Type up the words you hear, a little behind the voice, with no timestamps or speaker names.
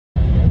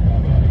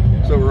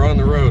So we're on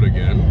the road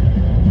again.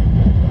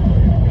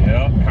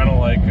 Yeah, kind of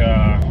like,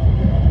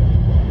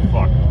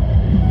 fuck.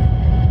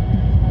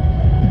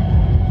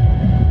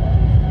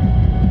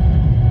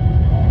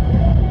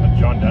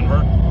 John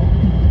Denver?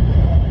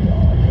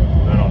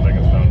 I don't think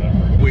it's John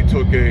Denver. We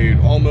took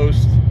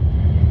almost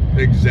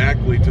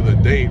exactly to the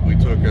date, we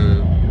took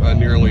a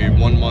nearly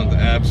 1 month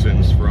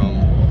absence from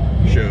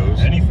shows.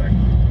 Anything.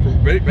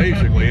 From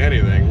basically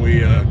anything.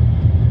 We,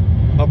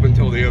 up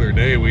until the other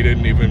day, we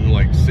didn't even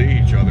like see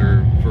each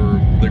other for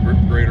the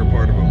greater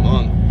part of a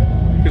month.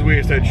 Because we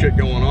just had shit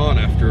going on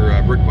after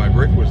Brick by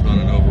Brick was done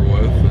and over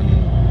with. And,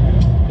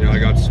 you know, I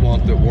got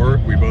swamped at work.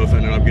 We both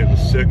ended up getting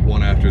sick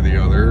one after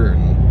the other.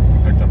 And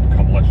picked up a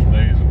couple extra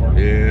days at work.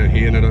 yeah,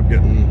 he ended up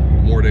getting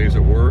more days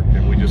at work,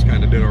 and we just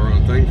kind of did our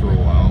own thing for a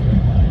while.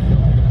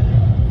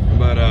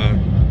 But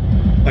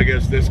I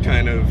guess this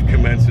kind of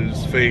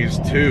commences phase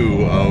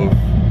 2 of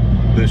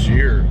this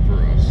year for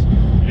us.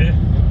 Yeah.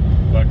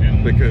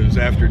 Fucking. Because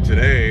after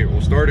today,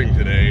 well, starting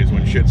today is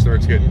when shit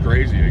starts getting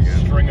crazy again.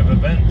 String of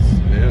events.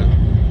 Yeah.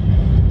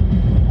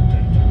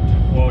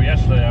 Well,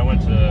 yesterday I went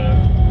to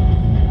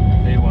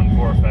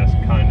A14 Fest,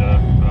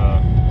 kinda.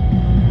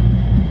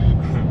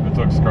 I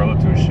took Scarlett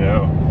to a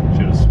show. She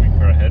had a sweet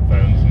pair of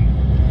headphones, and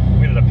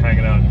we ended up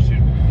hanging out, and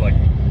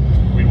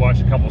we'd watch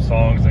a couple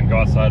songs, and go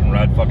outside and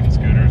ride fucking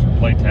scooters and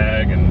play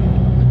tag, and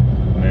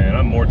man,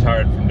 I'm more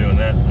tired from doing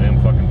that than I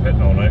am fucking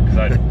pitting all night, because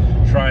I'd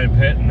try and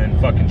pit and then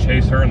fucking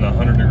chase her in the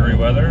 100-degree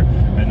weather,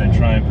 and then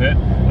try and pit,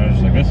 and I was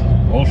just like, this is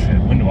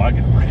bullshit, when do I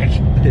get a break?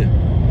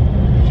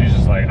 She's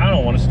just like, I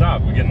don't want to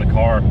stop. We get in the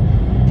car,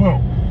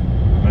 boom.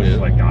 I was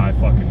just like, I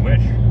fucking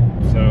wish.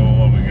 So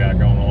what we got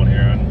going on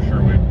here, I'm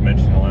sure we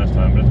mentioned it last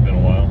time, but it's been a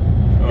while.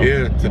 Oh,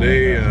 yeah,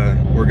 today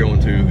we're going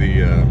to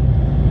the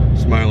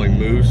Smiling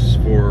Moose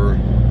for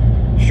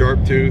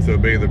Sharptooth,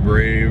 Obey the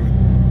Brave,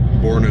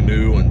 Born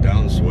Anew, and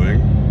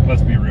Downswing.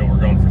 Let's be real, we're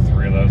going for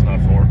 3 of those, not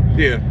 4.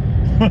 Yeah.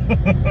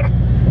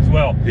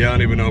 Well, yeah, I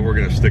don't even know if we're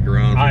going to stick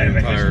around for I the have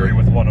entire... a history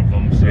with one of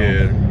them, so...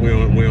 Yeah, we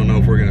don't know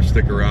if we're going to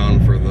stick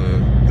around for the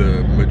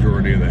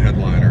majority of the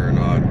headliner or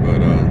not,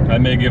 but... I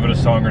may give it a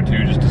song or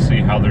two just to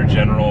see how their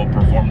general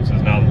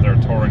performances, now that they're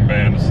a touring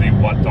band, to see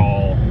what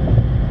all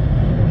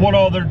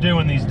they're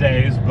doing these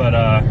days, but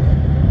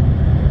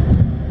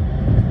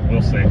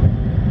we'll see.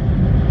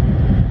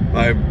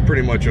 I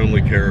pretty much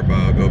only care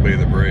about Obey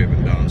the Brave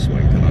and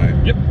Downswing tonight.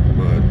 Yep.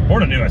 But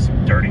Born Anew has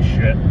some dirty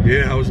shit.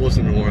 yeah, I was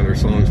listening to one of their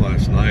songs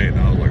last night, and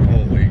I was like,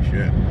 holy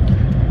shit.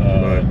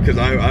 Because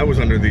I was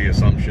under the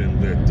assumption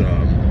that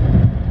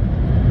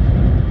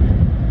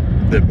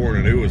that Born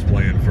Anew was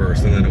playing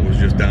first, and then it was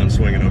just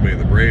Downswing and Obey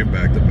the Brave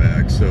back to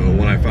back. So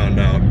when I found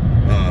out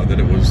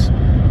that it was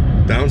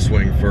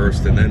Downswing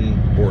first, and then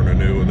Born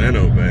Anew, and then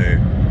Obey,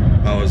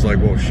 I was like,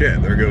 well, shit,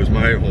 there goes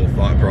my whole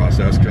thought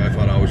process, because I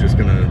thought I was just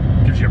gonna...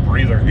 Gives you a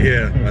breather.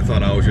 Yeah, I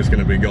thought I was just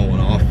gonna be going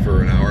off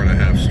for an hour and a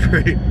half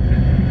straight.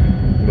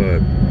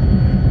 But...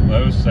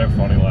 That was so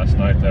funny last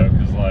night, though,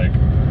 because, like,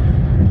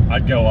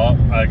 I'd go up,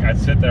 like, I'd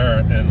sit there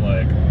and,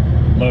 like,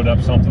 load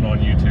up something on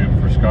YouTube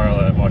for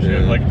Scarlett and watch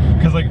it, like,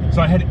 because, like,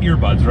 so I had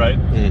earbuds, right?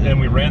 And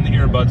we ran the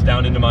earbuds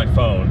down into my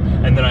phone,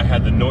 and then I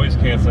had the noise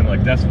canceling,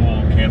 like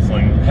decibel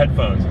canceling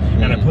headphones,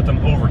 and I put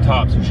them over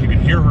top so she could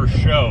hear her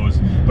shows,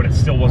 but it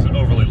still wasn't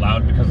overly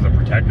loud because of the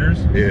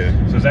protectors. yeah.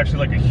 So it's actually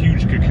like a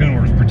huge cocoon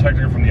where it's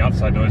protecting her from the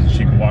outside noise, and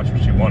she could watch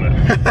what she wanted.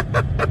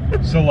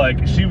 So,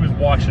 like, she was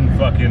watching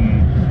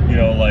fucking, you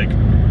know, like,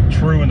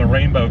 True in the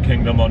Rainbow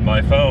Kingdom on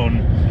my phone,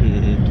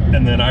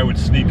 and then I would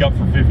sneak up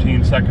for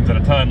 15 seconds at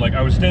a time. Like,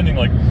 I was standing,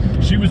 like,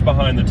 she was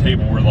behind the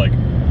table where, like,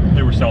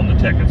 they were selling the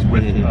tickets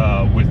with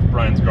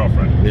Brian's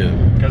girlfriend. Yeah.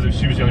 Because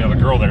she was the only other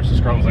girl there, so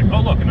Scarlett was like,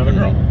 oh, look, another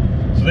girl.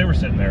 So they were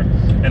sitting there,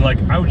 and, like,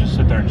 I would just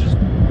sit there and just,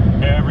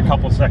 every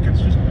couple of seconds,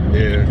 just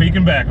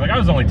peeking back. Like, I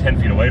was only 10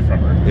 feet away from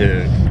her.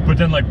 Yeah. But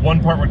then, like, one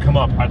part would come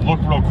up, I'd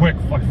look real quick,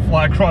 like,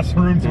 fly across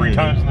the room 3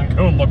 times, and then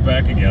go and look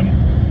back again.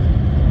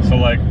 So,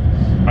 like,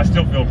 I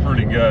still feel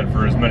pretty good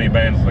for as many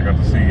bands as I got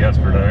to see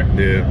yesterday.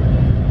 Yeah.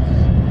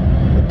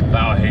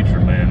 Vow of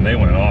Hatred, man, they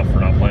went off for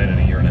not playing in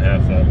a year and a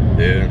half, though.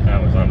 Yeah.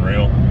 That was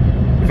unreal.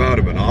 If I would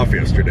have been off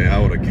yesterday, I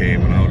would have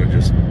came and I would have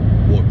just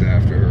looked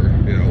after her,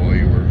 you know, while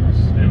you were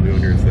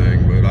doing your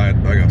thing. But I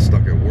got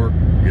stuck at work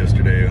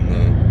yesterday in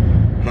the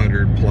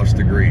 100+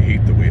 degree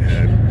heat that we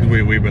had.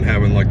 Because we've been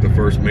having like the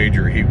first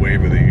major heat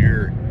wave of the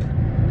year.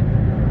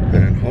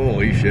 And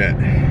holy shit,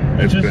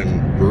 it's been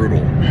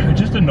brutal. It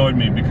just annoyed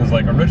me because,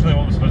 like, originally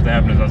what was supposed to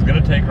happen is I was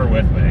going to take her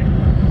with me.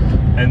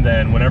 And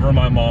then whenever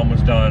my mom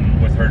was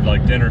done with her,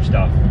 like, dinner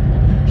stuff,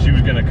 she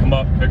was going to come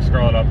up, pick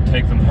Scarlett up,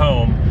 take them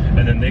home,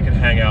 and then they could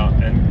hang out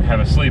and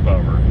have a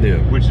sleepover. Yeah.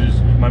 Which is,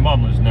 my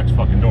mom lives next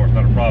fucking door, it's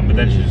not a problem. But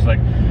then she's just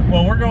like,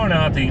 well, we're going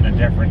out to eat in a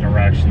different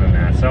direction than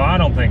that, so I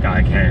don't think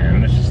I can.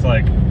 And it's just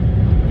like,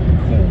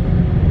 cool.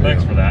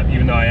 Thanks for that,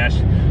 even though I asked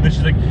you. Then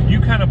she's like, you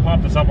kind of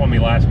popped this up on me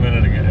last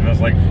minute again. And I was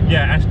like,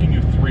 yeah, asking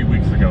you 3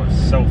 weeks ago is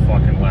so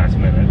fucking last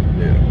minute.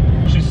 Yeah.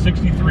 She's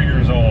 63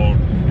 years old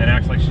and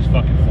acts like she's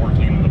fucking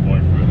 14 with a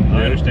boyfriend. Yeah.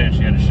 I understand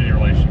she had a shitty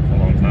relationship for a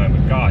long time,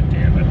 but god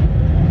damn it.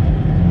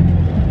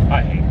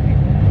 I hate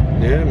people.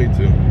 Yeah, me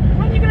too.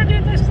 When are you gonna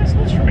do this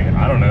for me?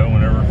 I don't know,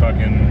 whenever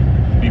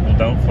fucking people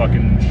don't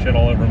fucking shit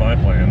all over my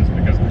plans,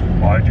 because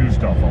I do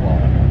stuff a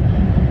lot.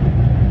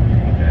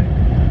 Okay.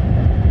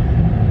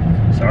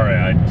 Sorry,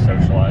 I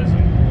socialize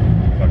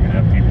and fucking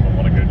have people that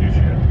want to go do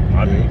shit.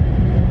 I do.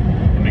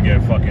 Let me go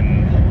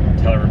fucking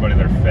tell everybody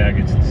they're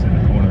faggots and sit in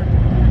the corner.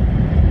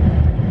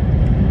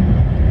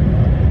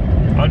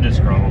 I'm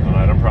disgruntled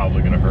tonight. I'm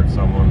probably gonna hurt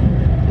someone.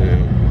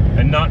 Yeah.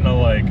 And not in a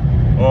like,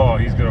 oh,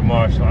 he's gonna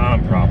marshal.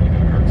 I'm probably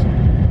gonna hurt someone.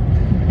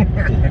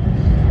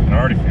 And I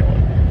already feel it.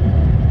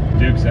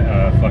 Duke's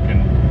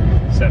fucking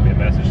sent me a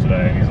message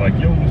today. He's like,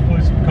 yo, let's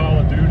play some Call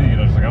of Duty.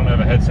 And I was like, I don't have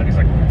a headset. He's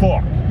like,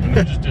 fuck. And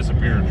then just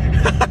disappeared.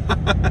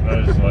 And I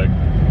was just like,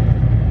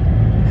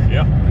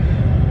 yeah,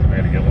 I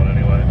gotta get one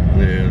anyway.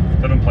 Yeah.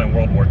 I've been playing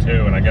World War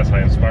II, and I guess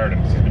I inspired him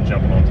because he's been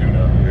jumping on 2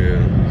 now.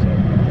 Yeah. So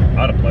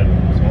I'd have played with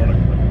him this morning,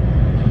 but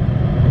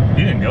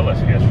he didn't go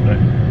listen yesterday.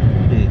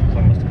 So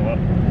I must have come up.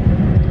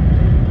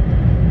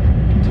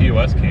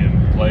 TOS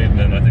came, played, and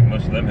then I think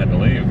most of them had to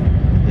leave.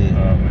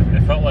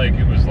 It felt like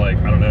it was like,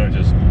 I don't know,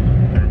 just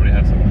everybody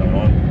had something going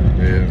on.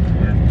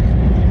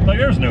 Yeah. Like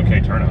there was an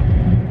okay turnout.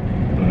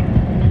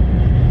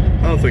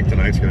 I don't think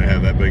tonight's gonna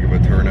have that big of a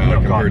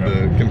turnout compared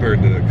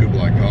to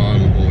Kublai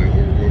Khan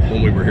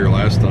when we were here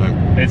last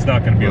time. It's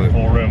not gonna be a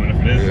full room, and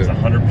if it is, it's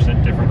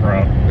 100% different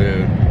crowd.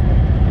 Yeah.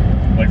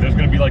 Like there's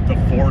gonna be like the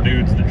 4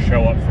 dudes that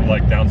show up for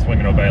like Downswing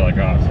and Obey like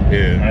us.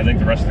 Yeah. And I think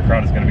the rest of the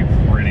crowd is gonna be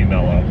pretty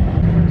mellow.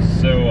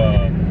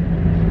 So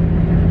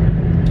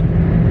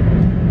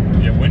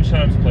yeah, Wind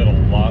Chimes played a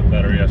lot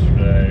better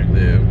yesterday.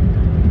 Yeah.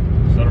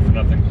 Stutter for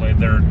Nothing played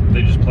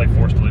they just play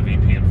Forced to Live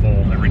EP in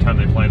full every time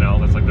they play now.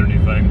 That's like their new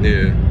thing.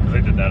 Yeah. Because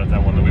they did that at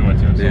that one that we went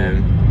to and saw. Yeah.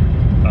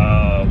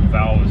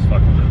 Val was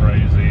fucking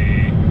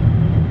crazy.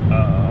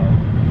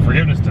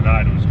 Forgiveness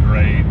Denied was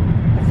great.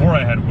 Before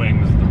I had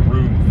Wings, the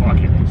room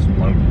fucking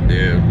exploded.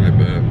 Yeah, I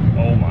bet.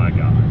 Oh my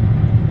god.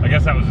 I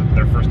guess that was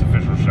their first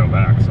official show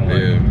back, so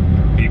like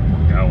people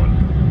were going.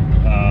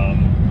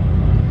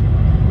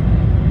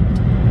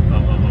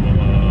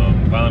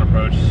 Violent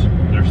Approach,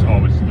 they're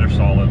solid.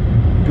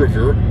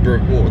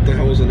 What the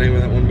hell was the name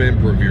of that one band?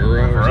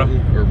 Bravura or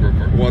something? Or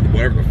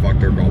whatever the fuck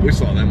they're called. We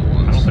saw them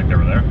once. I don't think they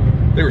were there.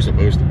 They were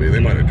supposed to be. They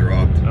might have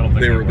dropped. I don't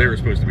think they were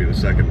supposed to be the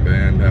second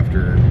band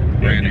after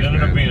Randy's band. It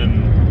ended up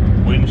band.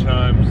 being Wind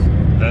Chimes,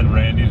 then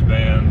Randy's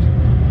band,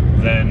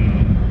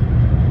 then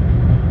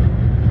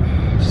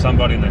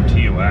somebody, and then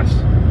TOS.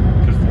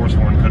 Because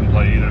Forsworn couldn't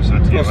play either, so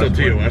TOS. Oh, so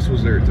TOS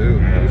was there too.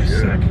 Yeah, it was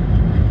sick.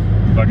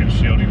 Fucking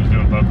Shieldy was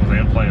doing vocals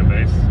and playing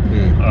bass.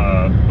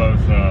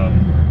 Both. I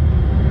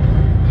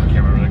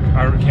can't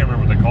remember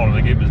what they called him.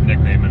 They gave him his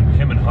nickname, and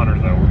him and Hunter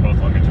though were both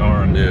on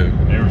guitar, and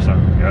they were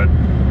sounding good.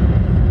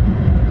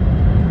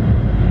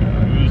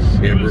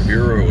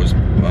 Bravura was.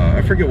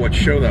 I forget what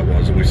show that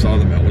was that we saw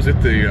them at. Was it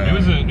the? It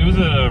was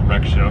a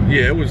rec show.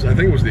 Yeah, it was. I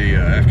think it was the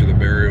after the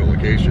burial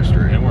Acacia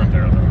Street. They weren't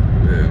there though.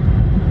 Yeah.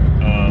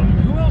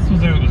 Who else was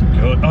there that was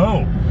good?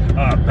 Oh,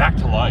 Back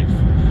to Life.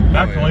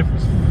 Back to Life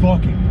was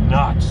fucking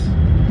nuts.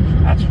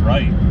 That's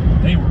right.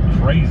 They were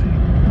crazy.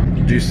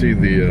 Did you see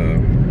the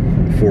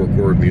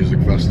 4-Chord Music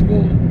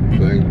Festival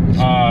thing?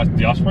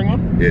 The Offspring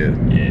one? Yeah.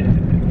 Yeah.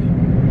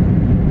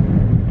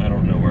 I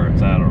don't know where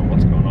it's at or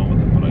what's going on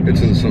with it, but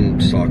it's in some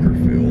soccer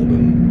field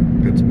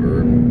in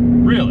Pittsburgh.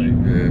 Really?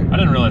 Yeah. I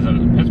didn't realize that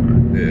was in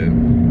Pittsburgh. Yeah.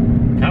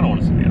 Kind of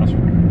want to see the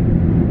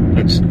Offspring.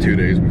 It's 2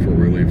 days before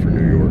we leave for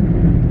New York.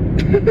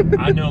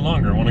 I no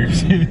longer want to go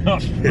see the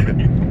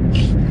Offspring.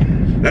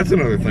 That's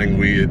another thing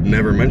we had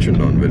never mentioned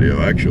on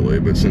video, actually,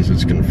 but since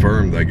it's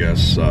confirmed, I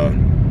guess I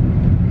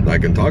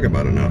can talk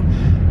about it now.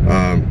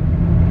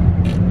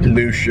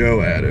 New show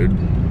added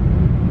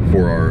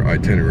for our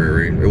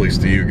itinerary, at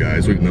least to you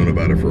guys. We've known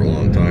about it for a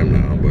long time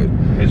now, but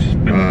it's just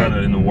been kind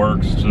of in the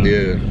works to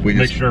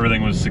make sure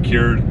everything was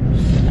secured.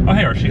 Oh,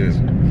 hey, our sheets.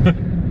 Yeah.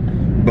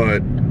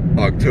 But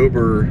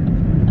October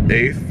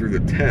 8th through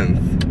the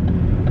 10th,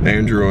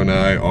 Andrew and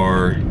I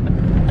are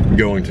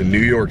going to New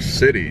York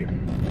City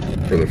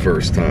for the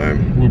first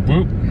time. Whoop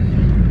whoop.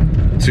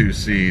 To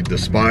see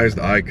Despised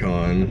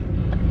Icon,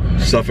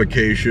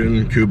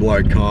 Suffocation,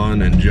 Kublai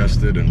Khan,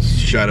 Ingested, and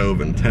Shadow of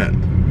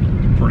Intent.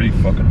 Pretty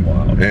fucking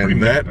wild.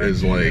 And that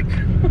is like,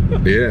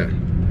 yeah.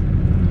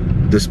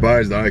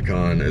 Despised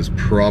Icon is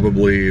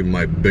probably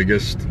my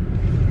biggest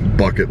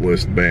bucket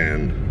list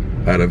band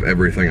out of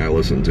everything I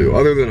listen to.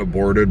 Other than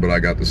Aborted, but I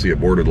got to see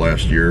Aborted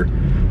last year.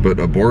 But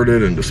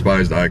Aborted and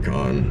Despised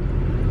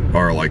Icon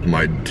are like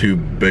my 2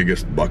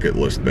 biggest bucket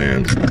list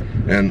bands.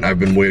 And I've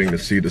been waiting to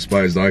see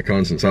Despised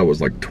Icon since I was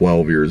like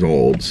 12 years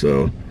old,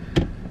 so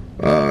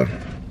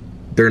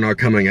they're not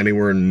coming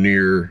anywhere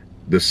near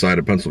this side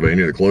of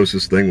Pennsylvania. The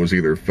closest thing was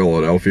either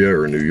Philadelphia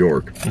or New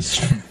York. It's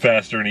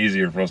faster and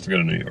easier for us to go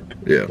to New York.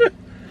 Yeah.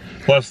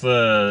 Plus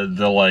the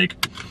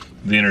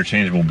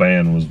interchangeable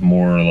band was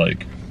more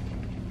like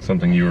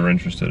something you were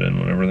interested in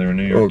whenever they were in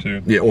New York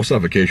too. Yeah, well,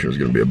 Suffocation was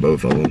going to be at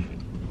both of them.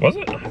 Was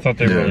it? I thought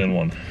they were only in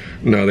one.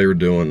 No, they were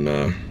doing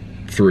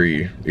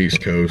 3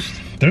 East Coast.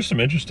 There's some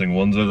interesting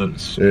ones though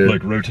that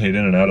like rotate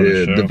in and out of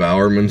the show.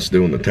 Devourment's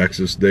doing the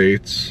Texas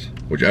dates.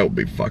 which that would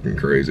be fucking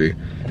crazy.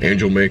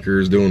 Angel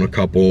Maker's doing a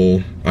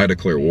couple. I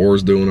Declare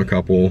War's doing a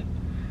couple.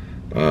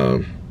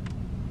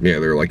 Yeah,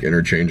 they're like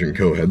interchanging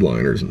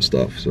co-headliners and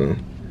stuff, so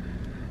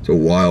it's a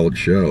wild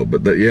show.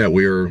 But yeah,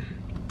 we are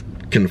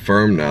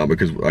confirmed now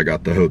because I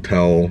got the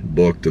hotel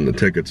booked and the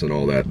tickets and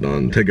all that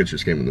done. Tickets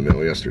just came in the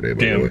mail yesterday,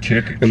 by the way.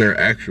 Tickets. And they're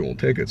actual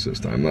tickets this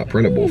time, not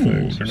printable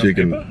things. So you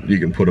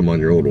can put them on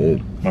your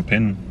little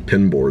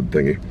pin board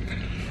thingy.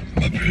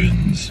 My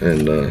pins.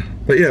 And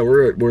but yeah,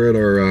 we're at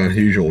our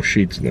usual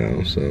sheets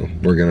now, so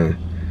we're gonna.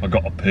 I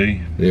gotta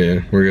pee.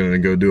 Yeah, we're gonna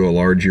go do a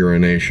large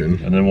urination.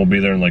 And then we'll be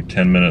there in like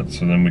 10 minutes,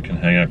 so then we can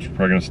hang out. We're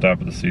probably gonna stop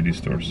at the CD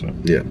store, so.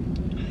 Yeah.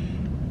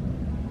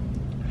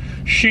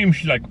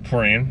 Seems like a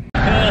plan.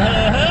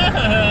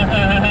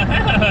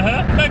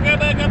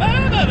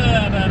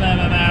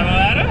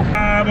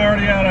 I'm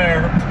already out of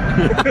here.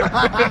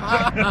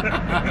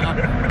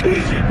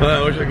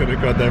 I wish I could have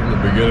cut that from the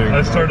beginning.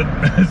 I started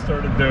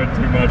doing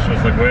too much. I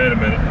was like, wait a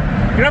minute.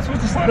 You're not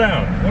supposed to slow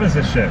down. What is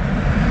this shit?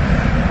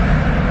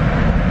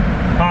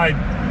 Hi,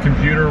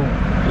 computer.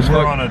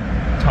 We're on a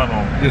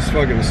tunnel. Just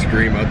fucking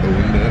scream out the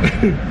window.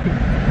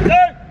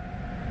 Hey!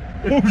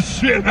 Oh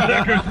shit,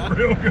 that goes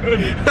real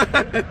good.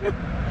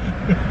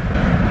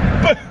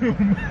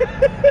 Boom!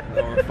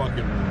 Now we're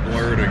fucking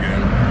blurred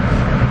again.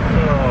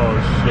 Oh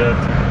shit.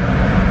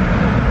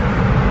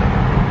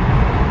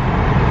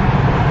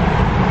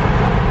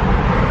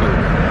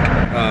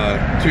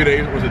 2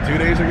 days, was it 2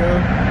 days ago?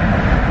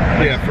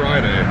 Yeah,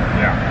 Friday.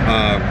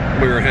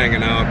 Yeah. We were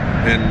hanging out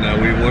and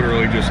we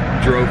literally just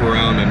drove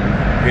around in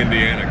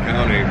Indiana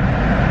County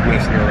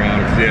messing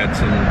around because he had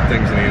some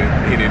things that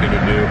he needed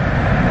to do.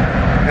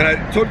 And I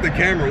took the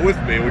camera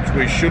with me, which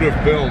we should have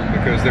filmed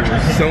because there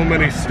were so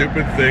many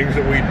stupid things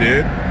that we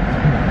did,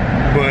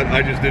 but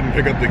I just didn't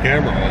pick up the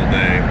camera all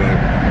day. But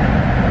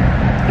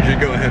you should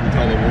go ahead and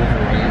tell the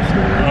Wolverine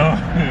story.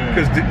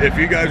 Because if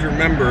you guys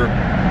remember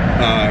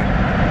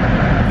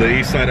the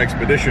East Side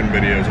Expedition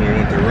videos when we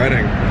went to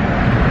Reading,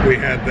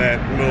 we had that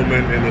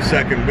moment in the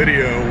second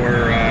video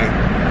where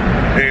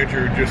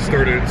Andrew just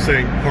started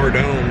saying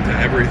pardon to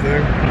everything.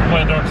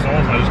 Playing Dark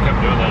Souls, I just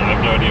kept doing that. I have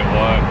no idea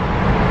why.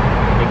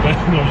 But then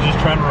I was just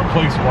trying to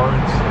replace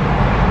words.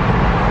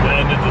 It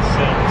ended the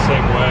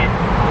same way.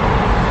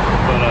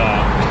 But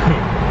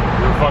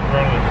we were fucking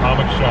around in a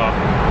comic shop.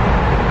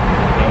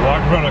 And I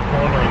walked around a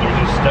corner and there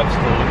was a step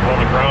stool on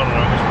the ground and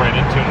I almost ran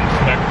into it and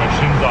smacked my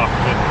shins off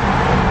of it.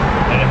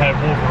 And it had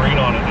Wolverine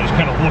on it. And I just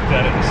kind of looked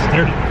at it and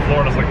stared at the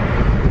floor and I was like,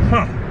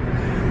 huh,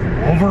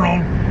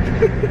 Wolverine.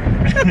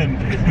 And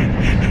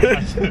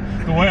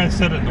the way I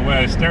said it and the way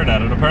I stared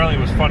at it, apparently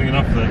it was funny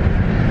enough that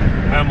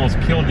I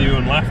almost killed you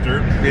in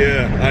laughter.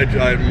 Yeah,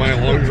 my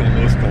lungs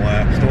almost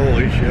collapsed.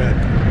 Holy shit.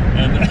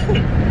 And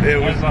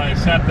as I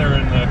sat there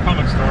in the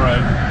comic store,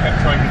 I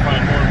kept trying to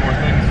find more and more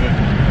things that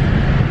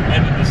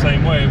ended the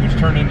same way, which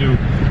turned into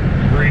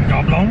Green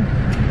Goblin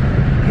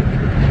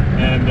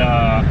and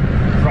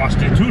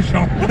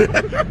prostitution. It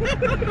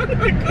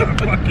got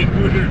fucking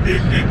weird.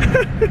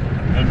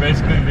 And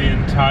basically the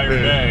entire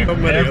day,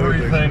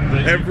 everything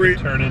that you could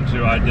turn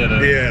into, I did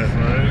it. Yeah.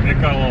 So it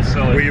got a little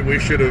silly. We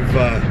should have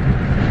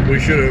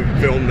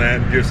filmed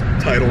that and just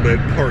titled it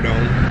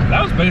Pardon.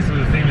 That was basically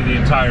the theme of the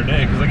entire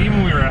day, because like even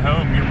when we were at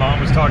home, your mom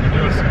was talking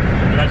to us,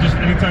 and I just,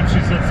 anytime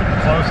she said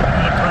something close, I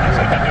kept turning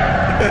something to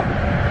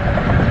it.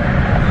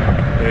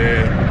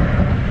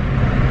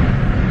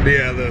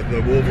 Yeah,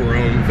 the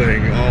Wolverine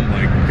thing, oh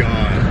my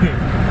god.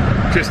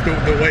 Just the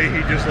way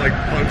he just like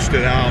punched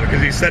it out,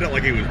 because he said it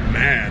like he was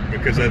mad,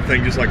 because that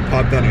thing just like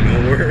popped out of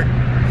nowhere.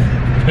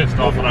 Pissed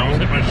off and I almost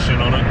hit my shit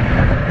on it.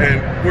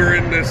 And we're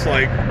in this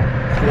like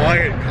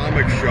quiet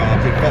comic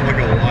shop that felt like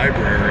a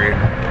library.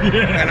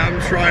 Yeah. And I'm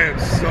trying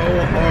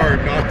so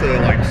hard not to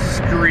like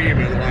scream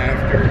in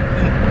laughter.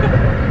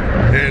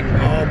 And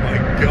oh my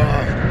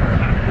god.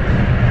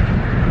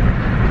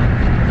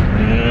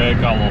 Yeah, it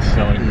got a little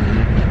silly.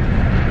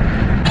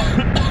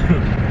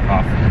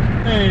 Off.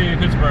 Hey,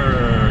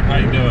 Pittsburgh, how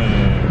you doing?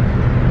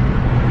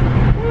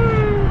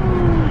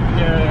 Woo!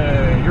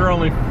 Yeah, you're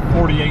only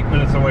 48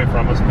 minutes away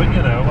from us, but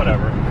you know,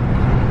 whatever.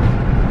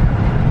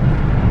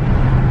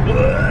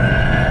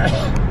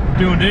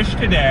 Doing this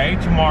today.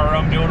 Tomorrow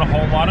I'm doing a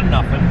whole lot of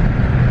nothing.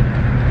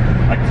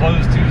 I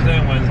closed Tuesday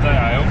and Wednesday.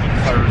 I opened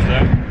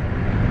Thursday.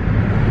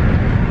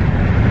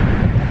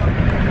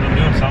 I'm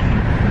doing something.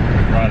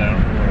 Right, I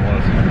don't know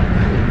what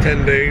it was.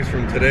 10 days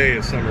from today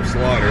is Summer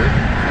Slaughter.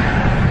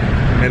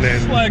 And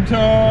then Slag Tour!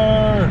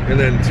 And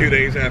then 2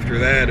 days after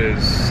that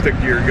is Stick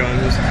to Your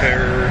Guns,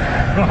 Terror,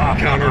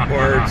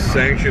 Counterparts,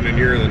 Sanction, and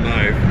Year of the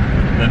Knife.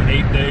 Then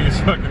 8 days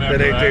fucking after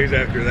that. Then 8 days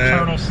after that.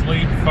 Eternal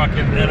Sleep,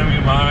 fucking Enemy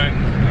of Mine.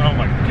 Oh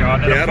my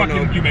god, and yeah, a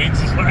fucking Humane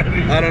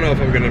Society. I don't know if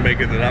I'm going to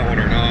make it to that one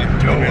or not.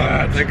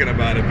 I'm thinking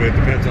about it, but it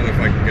depends on if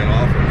I can get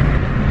off or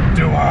not.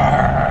 Do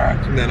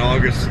it! And then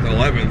August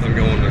 11th, I'm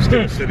going to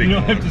Steel City. You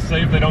don't have to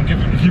say if they don't give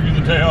you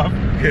the day off.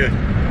 Yeah.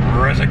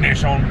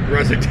 Resignation.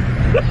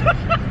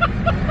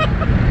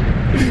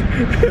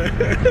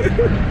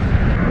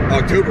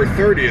 October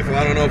 30th, well,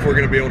 I don't know if we're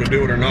going to be able to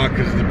do it or not,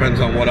 because it depends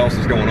on what else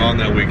is going on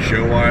that week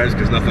show-wise,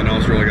 because nothing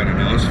else really got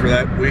announced for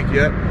that week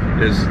yet,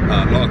 is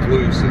Knocked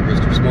Loose at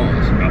Mr.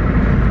 Small's.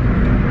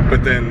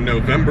 But then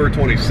November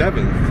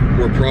 27th,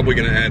 we're probably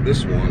going to add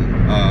this one.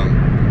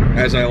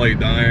 As I Lay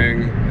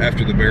Dying,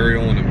 After the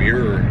Burial, and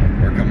Amir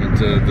are coming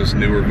to this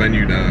newer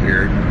venue down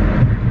here.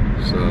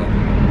 So,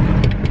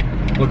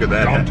 look at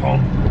that.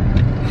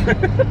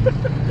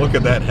 Look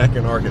at that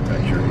heckin'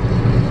 architecture.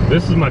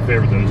 This is my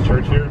favorite though, this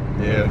church here.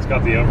 Yeah. It's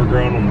got the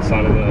overgrown on the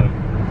side of the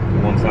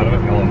one side of it.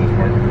 I love this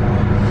part.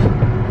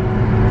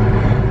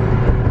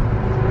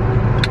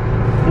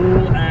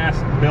 Full ass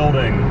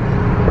building.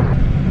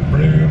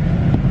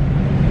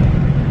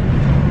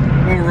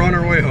 Well, we're on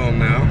our way home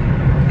now.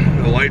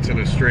 The light's in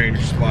a strange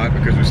spot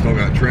because we still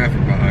got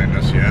traffic behind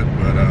us yet,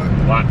 but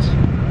Lots.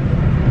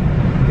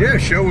 yeah,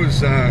 show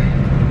was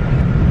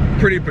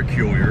pretty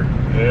peculiar.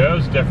 Yeah, it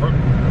was different.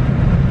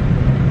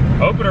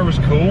 Opener was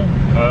cool.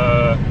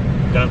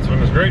 Downswing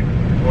was great.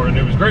 Florida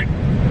New was great.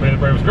 Obey the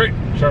Brave was great.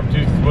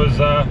 Sharptooth was,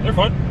 they're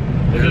fun.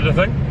 They did their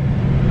thing.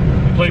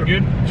 They played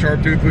good.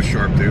 Sharptooth was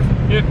Sharptooth.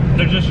 Yep,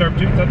 they're just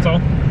Sharptooth, that's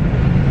all.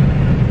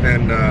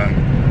 And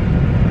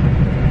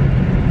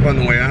on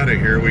the way out of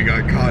here, we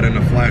got caught in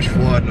a flash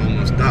flood and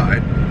almost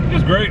died. It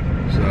was great.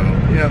 So,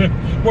 yeah.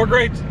 More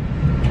great.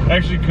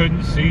 Actually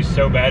couldn't see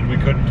so bad we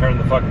couldn't turn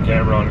the fucking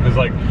camera on, because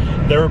like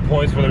there were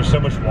points where there's so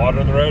much water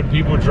on the road,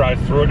 people would drive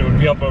through it and it would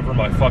be up over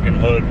my fucking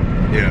hood.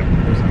 Yeah.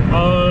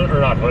 Or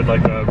not hood,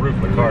 like the roof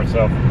of the car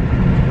itself.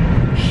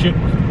 Shit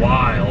was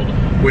wild.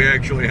 We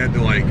actually had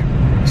to like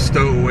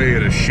stow away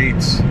at a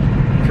Sheets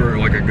for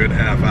like a good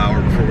half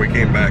hour before we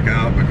came back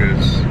out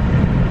because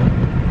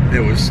it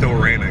was still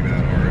raining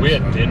that hard. We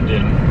had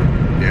din-din.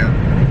 Yeah.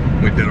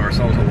 We did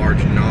ourselves a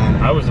large nom.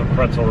 I was a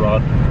pretzel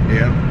rod.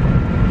 Yeah.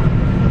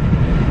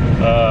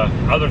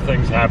 Other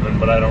things happened,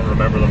 but I don't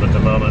remember them at the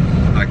moment.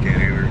 I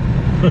can't either.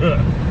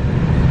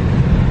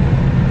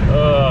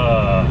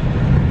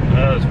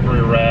 That was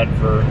pretty rad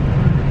for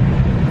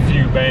a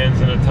few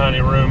bands in a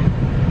tiny room.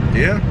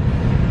 Yeah.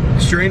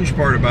 The strange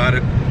part about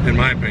it, in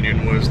my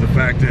opinion, was the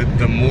fact that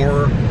the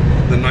more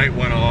the night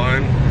went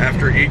on,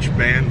 after each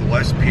band,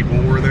 less people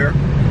were there.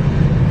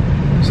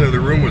 So the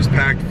room was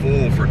packed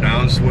full for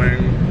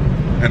Downswing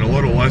and a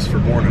little less for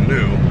Born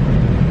Anew.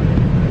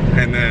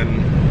 And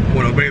then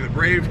when Obey the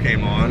Brave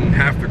came on,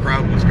 half the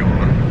crowd was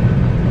gone.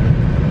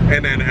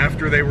 And then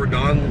after they were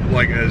done,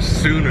 like as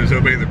soon as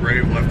Obey the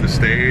Brave left the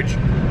stage,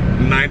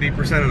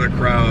 90% of the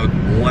crowd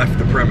left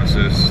the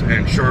premises,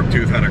 and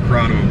Sharptooth had a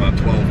crowd of about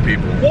 12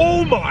 people.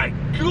 Oh my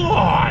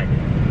god!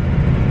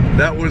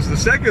 That was the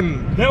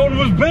second. That one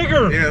was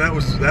bigger. Yeah, that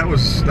was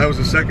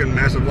the second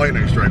massive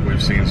lightning strike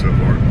we've seen so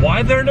far.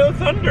 Why there no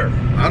thunder?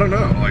 I don't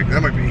know. Like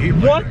that might be heat.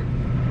 What? lightning.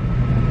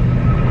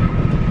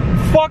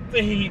 Fuck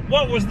the heat.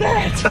 What was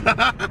that?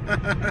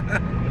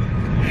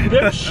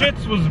 Them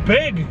shits was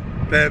big.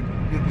 That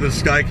the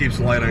sky keeps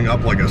lighting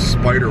up like a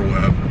spider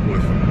web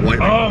with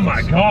lightning. Oh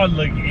my god!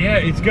 Like yeah,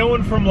 it's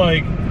going from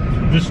like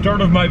the start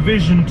of my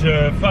vision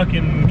to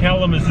fucking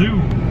Kalamazoo.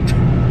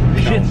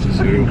 Shit's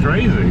Kalamazoo.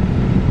 crazy.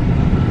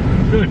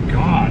 Good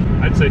God.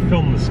 I'd say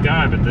film the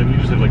sky, but then you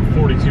just have like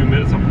 42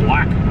 minutes of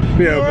black.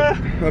 Yeah,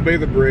 but Obey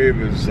the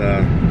Brave is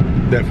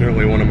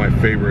definitely one of my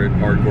favorite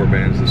hardcore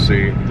bands to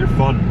see. They're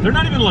fun. They're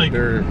not even like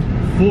They're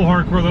full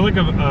hardcore. They're like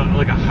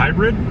a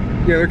hybrid.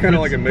 yeah, they're kind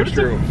of like a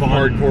mixture of fun.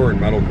 hardcore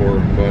and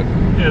metalcore, but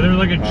Yeah, they're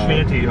like a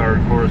chanty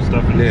hardcore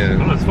stuff. And yeah.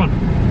 oh, it's fun.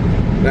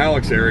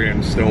 Alex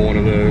Arian's still one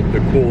of the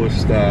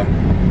coolest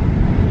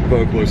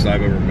vocalists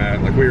I've ever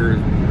met. Like we were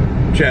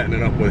chatting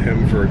it up with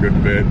him for a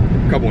good bit,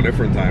 a couple of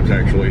different times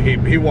actually.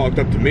 He walked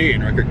up to me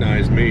and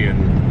recognized me and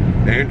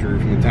Andrew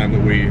from the time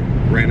that we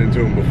ran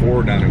into him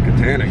before down in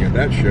Katanning at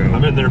that show.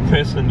 I'm in there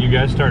pissing, you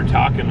guys start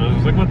talking, and I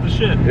was like, what the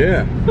shit?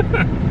 Yeah.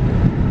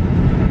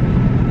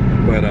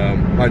 But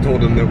I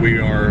told him that we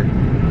are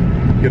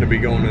going to be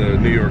going to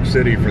New York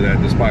City for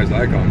that Despised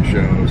Icon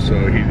show,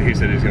 so he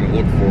said he's going to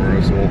look for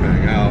us and we'll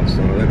hang out,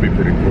 so that'd be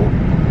pretty cool.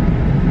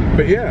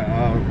 But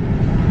yeah,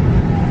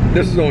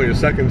 this is only the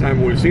second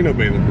time we've seen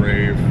Obey the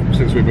Brave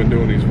since we've been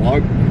doing these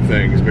vlog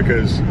things,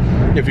 because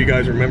if you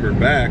guys remember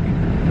back,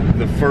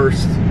 the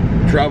first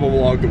travel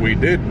vlog that we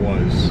did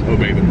was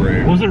Obey the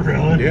Brave. Was it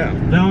really? Yeah.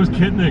 That was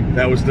kidding.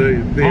 That was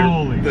the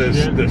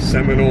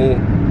seminal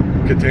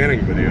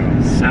Katanning video.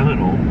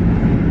 Seminal?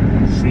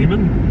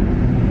 Semen?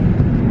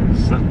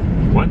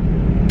 What?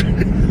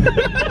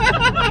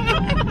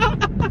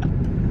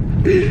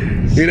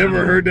 You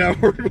never heard that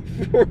word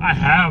before? I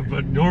have,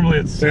 but normally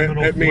it's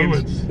seminal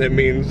fluids. That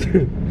means,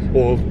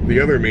 well, the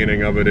other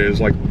meaning of it is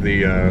like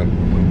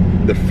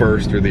the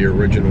first or the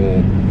original,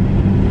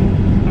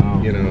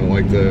 you know,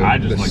 like the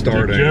like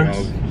starting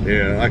of,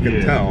 yeah, I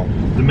can tell.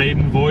 The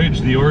maiden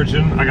voyage, the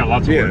origin, I got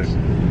lots of words.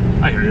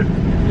 I hear you.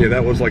 Yeah,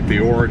 that was like the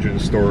origin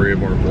story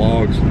of our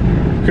vlogs.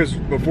 Because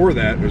before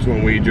that was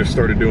when we just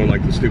started doing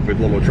like the stupid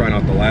little try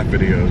not to laugh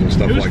videos and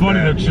stuff like that. It was funny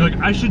though, 'cause you're like,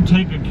 I should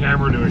take a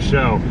camera to a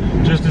show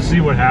just to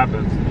see what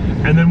happens.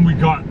 And then we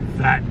got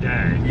that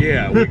day.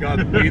 Yeah,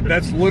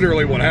 that's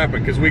literally what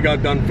happened, because we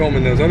got done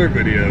filming those other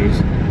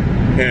videos,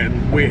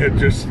 and we had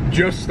just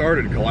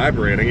started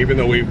collaborating, even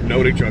though we've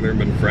known each other and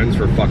been friends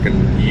for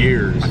fucking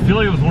years. I feel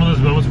like it was one of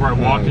those moments where I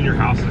walked in your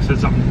house and I said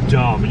something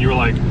dumb, and you were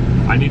like,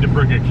 I need to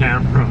bring a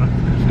camera.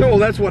 No, well,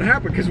 that's what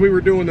happened, because we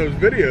were doing those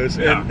videos,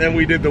 and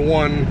we did the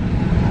one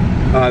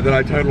that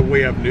I titled We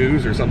Have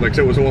News or something.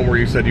 So it was the one where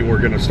you said you were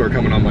going to start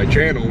coming on my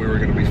channel. We were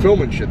going to be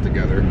filming shit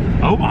together.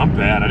 Oh, I'm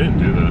bad. I didn't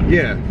do that.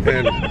 Yeah,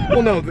 and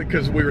well, no,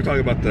 because we were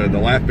talking about the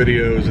laugh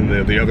videos and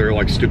the other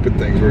like stupid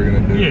things we were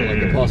going to do, like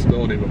the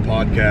possibility of a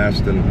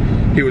podcast,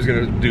 and he was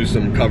going to do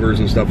some covers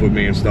and stuff with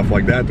me and stuff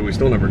like that we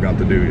still never got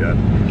to do yet.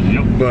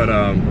 Yep. But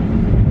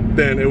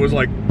then it was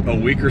like a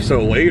week or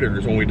so later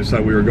is when we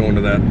decided we were going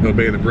to that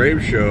Obey the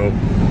Brave show,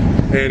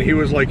 and he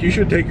was like, you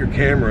should take your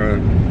camera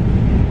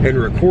and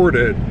record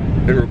it,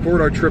 and record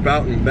our trip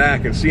out and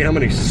back, and see how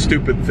many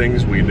stupid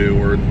things we do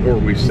or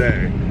we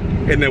say.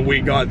 And then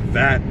we got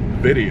that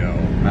video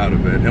out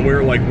of it, and we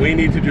were like, we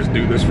need to just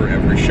do this for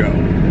every show,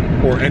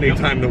 or any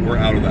time that we're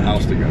out of the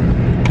house together.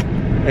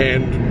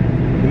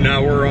 And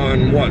now we're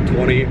on what,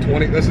 20?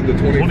 This is the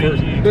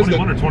 21st.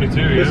 21 or 22.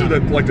 This is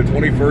like the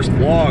 21st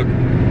vlog,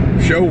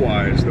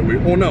 show-wise, that we.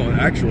 Well, no,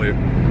 actually,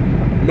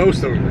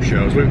 most of them are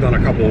shows. We've done a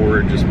couple where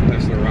we're just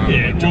messing around.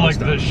 Yeah, like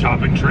the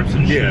shopping trips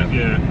and shit.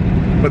 Yeah.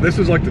 But this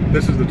is like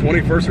this is the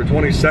 21st or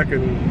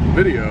 22nd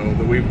video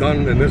that we've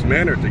done in this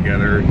manner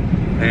together,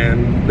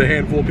 and the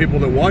handful of people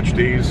that watch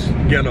these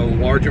get a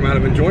large amount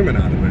of enjoyment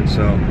out of it.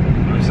 So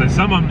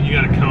some of them you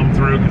got to comb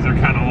through because they're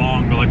kind of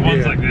long, but like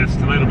ones like this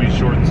tonight will be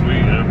short and sweet.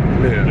 You know?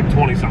 Yeah. Like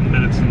 20-something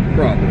minutes. And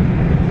probably.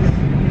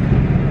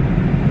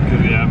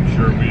 Because I'm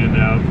sure we didn't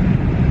have.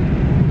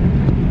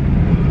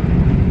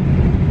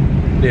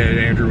 Yeah,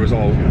 Andrew was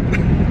all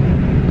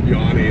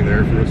yawny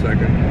there for a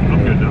second.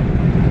 I'm good now.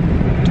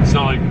 It's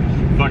not like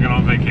fucking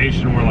on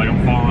vacation where like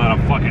I'm falling out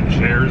of fucking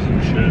chairs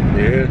and shit.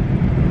 Yeah.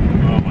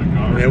 Oh my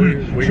god. Yeah,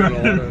 we got a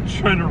lot of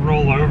trying to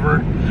roll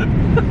over.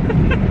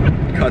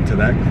 Cut to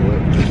that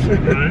clip.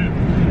 Right?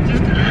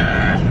 Just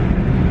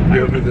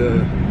over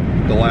the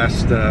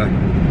last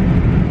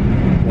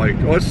like,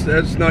 oh,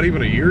 it's not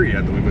even a year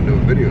yet that we've been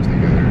doing videos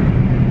together.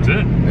 That's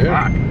it?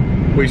 Yeah. Fuck.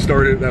 We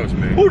started, that was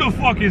me. Who the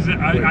fuck is it?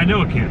 I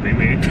know it can't be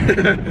me.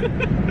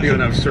 You don't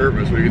have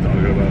service, what are you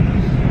talking about?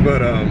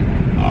 But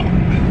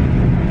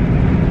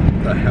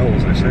what the hell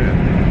was I saying?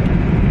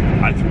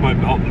 I threw my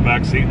belt in the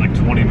back seat like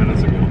 20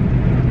 minutes ago.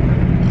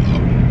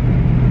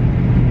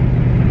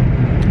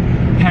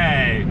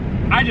 Hey,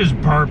 I just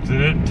burped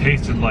and it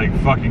tasted like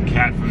fucking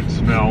cat food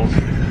smells.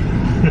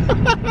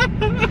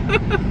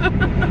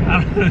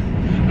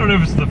 I don't know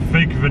if it's the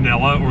fake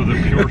vanilla or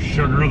the pure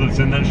sugar that's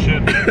in that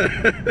shit.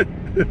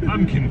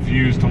 I'm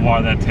confused to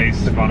why that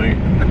tastes funny.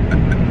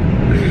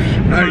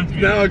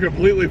 Now I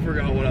completely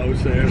forgot what I was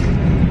saying.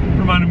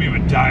 Reminded me of a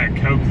Diet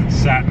Coke that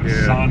sat in the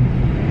sun.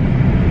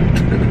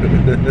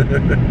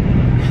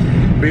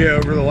 But yeah,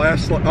 over the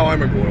last, oh, I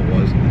remember what it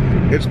was.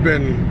 It's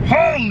been,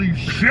 holy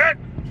shit!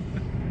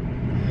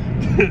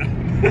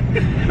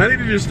 I need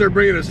to just start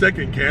bringing a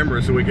second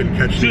camera so we can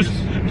catch just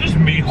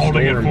me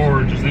holding storms. It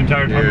forward just the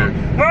entire time.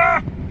 Yeah.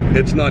 Ah!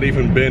 It's not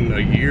even been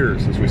a year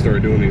since we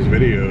started doing these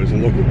videos,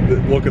 and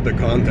look at the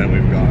content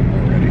we've got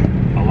already.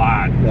 A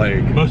lot.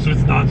 Like, most of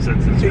it's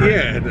nonsense. It's great.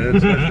 Yeah,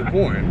 that's the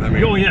point. I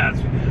mean, oh yeah,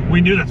 we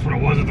knew that's what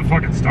it was at the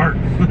fucking start.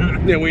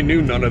 Yeah, we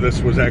knew none of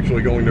this was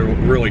actually going to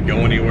really go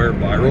anywhere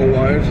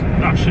viral-wise.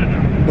 Oh shit.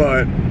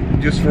 But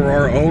just for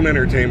our own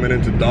entertainment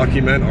and to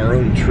document our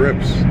own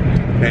trips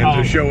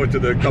and to show it to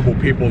the couple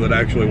people that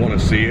actually want to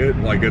see it,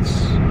 like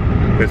it's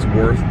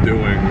worth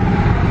doing.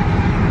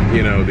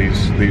 You know, these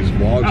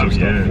vlogs and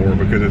stuff for,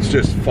 because it's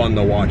just fun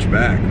to watch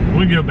back.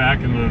 We go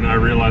back and then I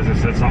realized I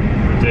said something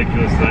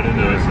ridiculous that I didn't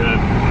know I said.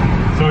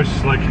 So it's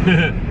just like,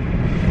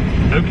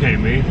 okay,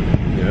 me.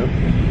 Yeah.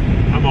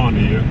 I'm on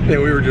to you. Yeah,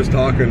 we were just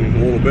talking a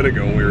little bit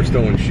ago when we were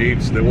still in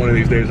Sheets that one of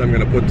these days I'm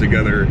going to put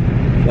together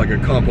like a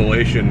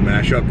compilation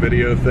mashup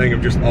video thing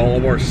of just all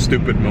of our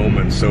stupid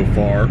moments so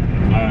far.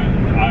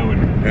 I would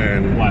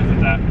laugh at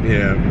that.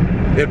 Yeah.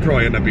 It'd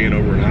probably end up being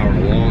over an hour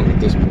long at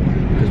this point,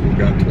 because we've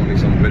got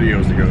 20-some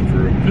videos to go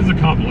through. If it's a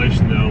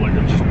compilation, though, like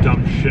of just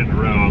dumb shit in a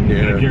row,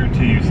 I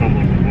guarantee you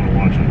someone would want to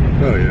watch it.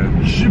 Oh, yeah.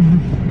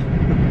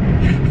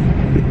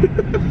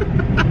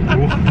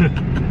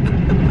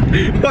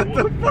 What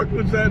the fuck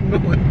was that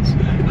noise?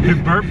 It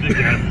burped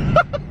again.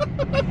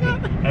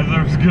 As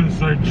I was going to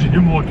say,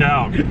 Jim, look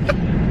out. It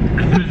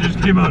just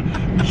came out,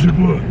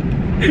 Jim, look.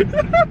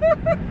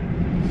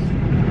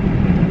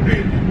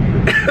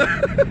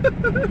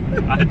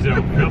 I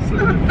don't feel so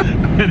good.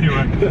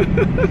 Anyway.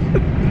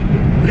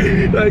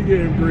 I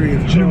can't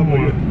breathe. Jim, oh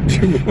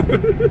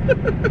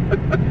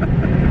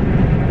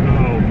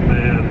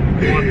man,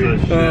 what the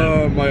shit.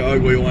 Oh, my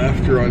ugly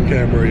laughter on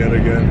camera yet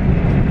again.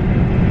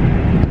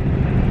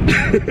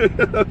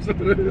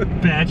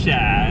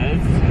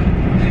 Bitches.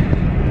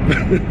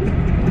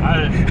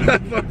 I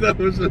thought that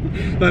was a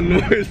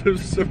noise of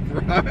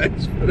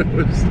surprise, but it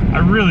was... I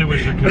really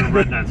wish I could have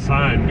read that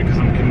sign because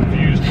I'm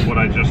confused to what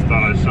I just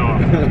thought I saw.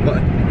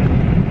 What?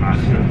 I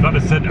I thought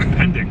it said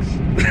appendix.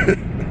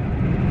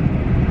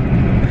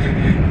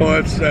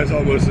 Well, that's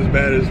almost as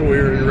bad as we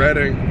were in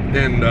Reading,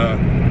 and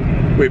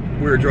we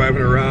were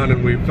driving around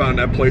and we found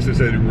that place that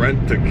said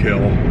Rent to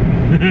Kill.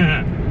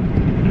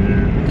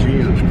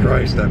 Jesus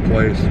Christ, that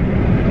place.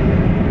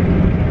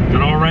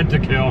 Good old Rent to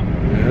Kill.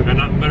 Yep. Got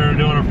nothing better to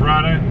do on a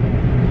Friday.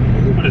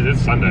 What is it?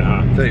 Sunday,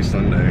 huh? Today's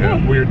Sunday, yeah.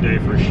 What a weird day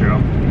for a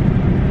show.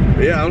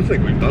 Yeah, I don't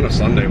think we've done a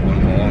Sunday one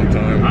in a long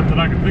time. Not that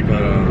I can think of.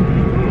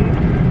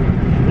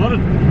 A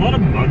lot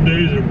of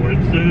Mondays and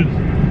Wednesdays.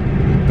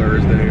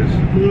 Thursdays.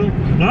 Well,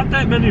 not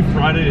that many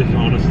Fridays,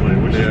 honestly,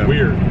 which is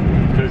weird.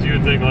 Because you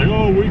would think like,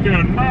 oh,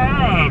 weekend,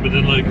 but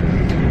then like,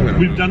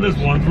 we've done this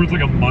once where it's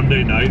like a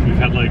Monday night. We've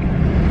had like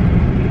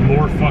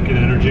more fucking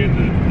energy.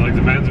 Like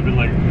the bands have been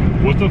like,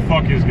 what the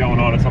fuck is going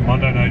on? It's a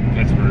Monday night in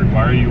Pittsburgh.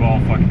 Why are you all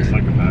fucking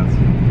psychopaths?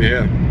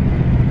 Yeah.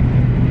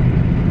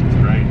 It's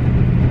great.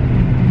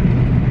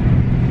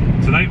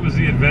 Tonight was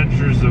the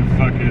adventures of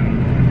fucking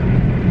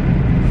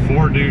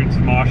 4 dudes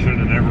moshing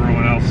and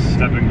everyone else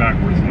stepping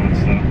backwards on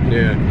stuff.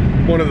 Yeah.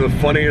 One of the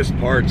funniest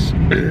parts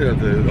of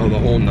the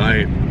whole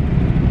night,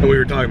 and we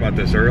were talking about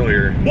this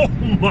earlier. Oh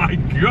my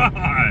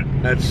god!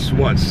 That's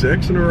what,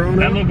 6 in a row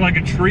now? That looked like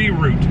a tree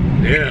root.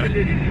 Yeah.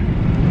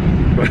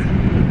 But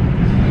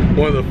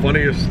one of the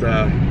funniest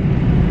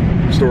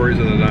stories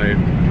of the night.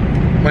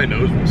 My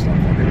nose will stop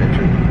fucking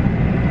itching.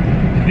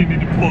 You need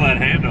to pull that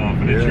hand off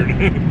and itch your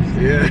nose.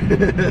 Yeah.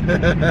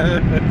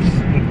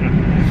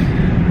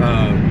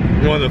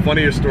 One of the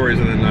funniest stories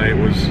of the night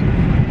was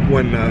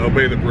when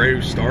Obey the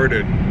Brave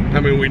started. I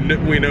mean, we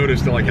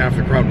noticed that like half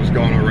the crowd was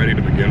gone already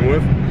to begin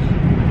with,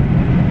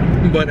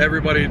 but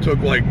everybody took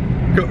like,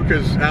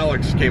 because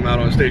Alex came out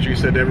on stage, he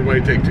said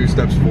everybody take 2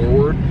 steps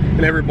forward,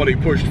 and everybody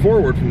pushed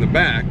forward from the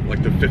back,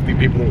 like the 50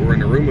 people that were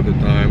in the room at the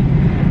time,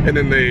 and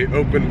then they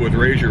opened with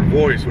Raise Your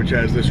Voice, which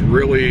has this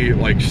really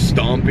like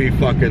stompy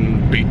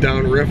fucking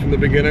beatdown riff in the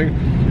beginning,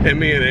 and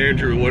me and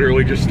Andrew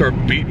literally just start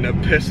beating the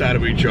piss out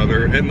of each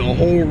other, and the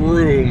whole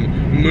room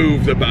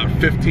moved about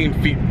 15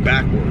 feet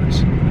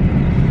backwards.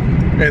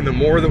 And the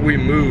more that we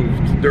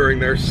moved during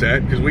their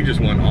set, because we just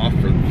went off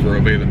for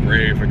Obey the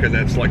Brave, because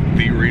that's like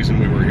the reason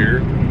we were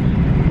here.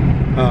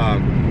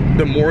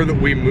 The more that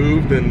we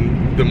moved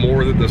and the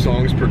more that the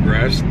songs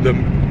progressed,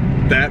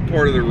 that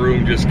part of the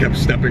room just kept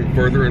stepping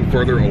further and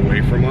further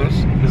away from us.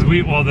 Because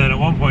well then at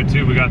one point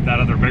too, we got that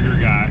other bigger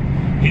guy.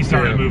 He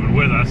started moving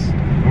with us,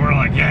 and we're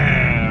like,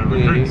 yeah,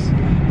 recruits.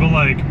 But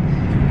like,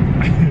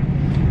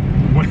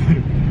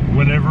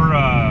 whenever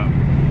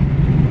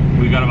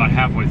we got about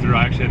halfway through,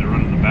 I actually had to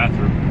run to the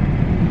bathroom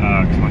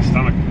because my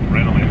stomach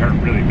randomly hurt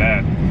really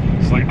bad.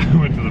 So like, I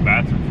went to the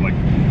bathroom for like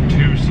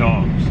 2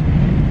 songs,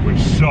 which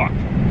sucked.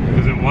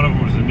 Because one of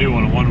them was a new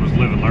one and one was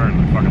Live and Learn.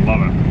 I fucking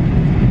love it.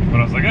 But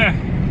I was like,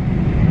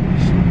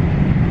 just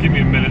give me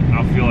a minute and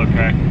I'll feel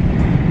okay.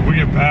 We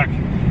get back,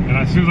 and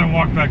as soon as I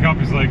walked back up,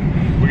 he's like,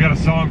 we got a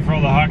song for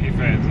all the hockey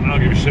fans. And I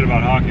don't give a shit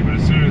about hockey, but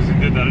as soon as he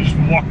did that, I just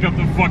walked up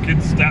the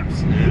fucking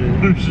steps.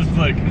 And it was just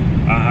like,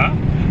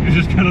 He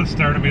just kind of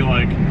stared at me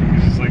like,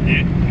 he's just like,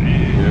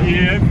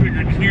 yeah, I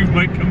figured you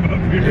might come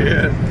up here.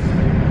 Yeah.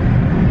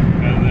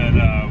 And then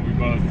we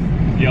both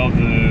yelled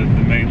the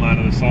main line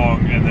of the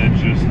song, and then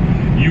just,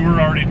 you were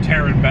already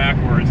tearing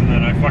backwards, and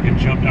then I fucking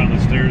jumped down the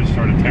stairs and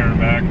started tearing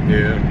back.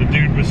 Yeah. The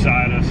dude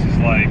beside us is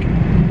like,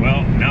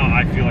 well, now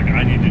I feel like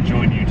I need to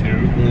join you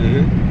too.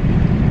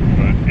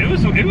 But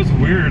it was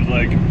weird,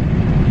 like,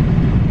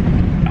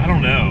 I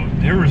don't know.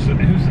 It was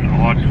an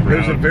odd crowd. It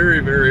was a very,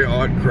 very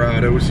odd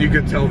crowd. You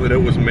could tell that it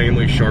was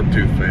mainly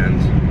Sharptooth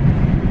fans.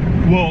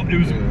 Well, it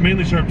was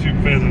mainly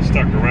Sharptooth fans that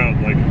stuck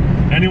around. Like,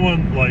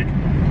 anyone like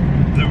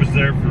that was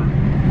there for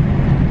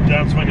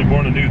Downswing and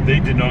Born Anew, they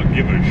did not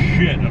give a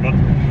shit about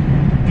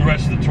the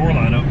rest of the tour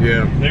lineup.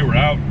 Yeah. They were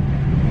out.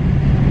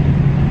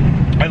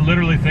 I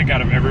literally think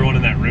out of everyone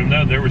in that room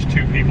though, there was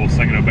 2 people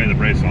singing Obey the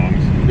Brave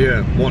songs.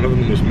 Yeah, one of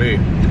them was me.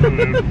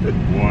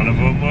 One of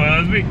them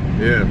was me.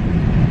 Yeah.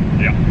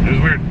 Yeah, it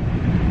was weird.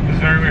 It was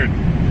very weird.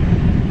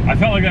 I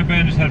felt like that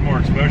band just had more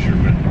exposure,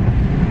 but...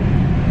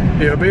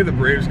 Yeah, Obey the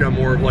Brave's got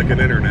more of like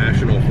an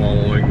international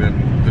following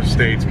than the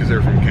States, because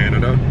they're from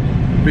Canada.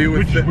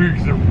 Which is weird,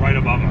 because they're right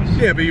above us.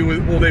 Yeah, but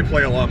well, they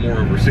play a lot more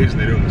overseas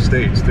than they do in the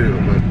States too,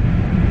 but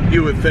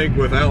you would think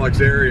with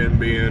Alex Arian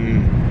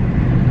being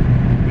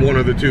one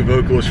of the 2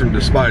 vocalists from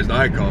Despised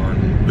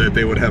Icon that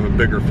they would have a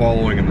bigger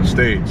following in the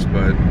States,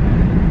 but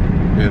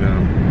you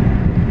know,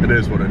 it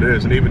is what it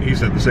is. And even he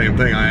said the same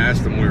thing. I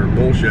asked him, we were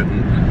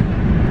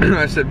bullshitting,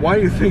 I said, why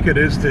do you think it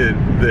is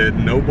that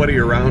nobody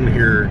around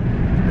here,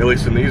 at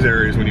least in these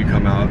areas when you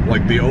come out,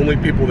 like the only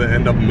people that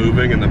end up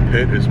moving in the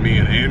pit is me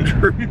and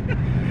Andrew?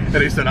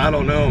 And he said, I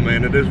don't know,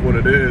 man, it is what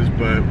it is,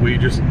 but we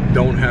just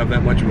don't have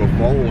that much of a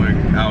following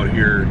out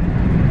here.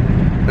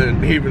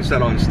 And he even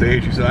said on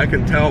stage, he said, I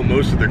can tell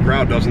most of the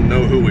crowd doesn't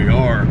know who we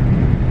are,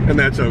 and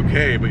that's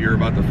okay, but you're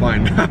about to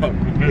find out,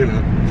 you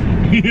know.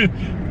 Yeah.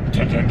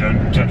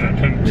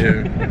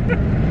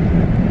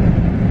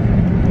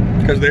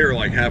 Because they were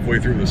like halfway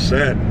through the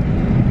set,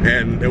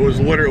 and it was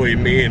literally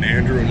me and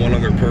Andrew and one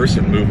other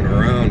person moving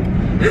around.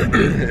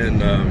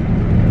 And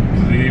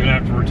even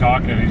after we're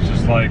talking, he's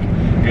just like,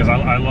 because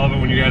I love it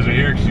when you guys are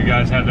here because you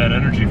guys have that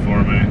energy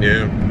for me.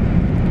 yeah.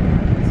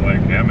 It's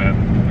like, yeah,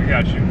 man, we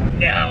got you.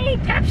 No,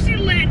 Pepsi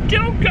Lid,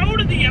 don't go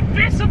to the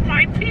abyss of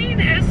my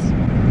penis.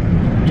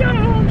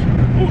 Don't.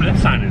 Oh, that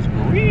sign is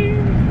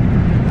green.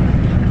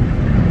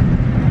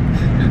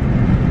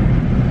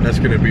 That's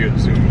gonna be a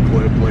Zoom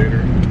clip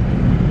later.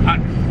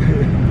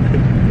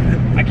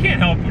 I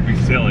can't help but be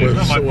silly. It's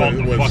not my fault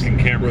the fucking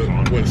camera's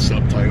on. With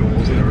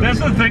subtitles and everything. That's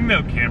the thing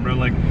though, camera.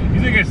 Like,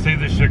 you think I say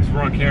this shit because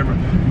we're on camera?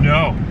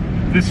 No.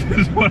 This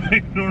is what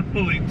I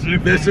normally do.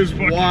 This is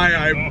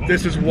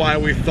why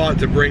we thought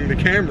to bring the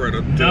camera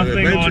to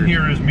Nothing adventures. on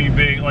here is me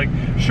being like,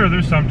 sure,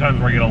 there's sometimes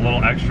where I get a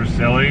little extra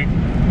silly,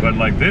 but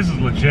like this is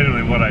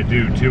legitimately what I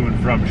do to and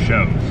from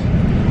shows.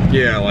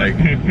 Yeah, like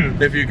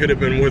if you could have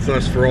been with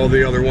us for all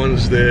the other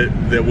ones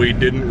that we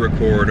didn't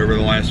record over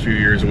the last few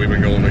years that we've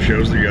been going to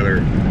shows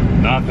together.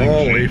 Nothing.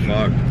 Holy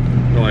fuck.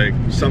 Like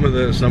some of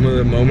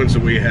the moments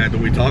that we had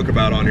that we talk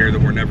about on here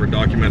that were never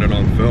documented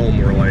on film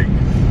were like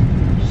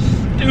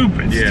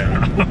stupid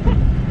yeah. stuff.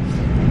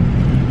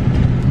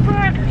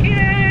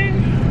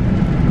 Fucking.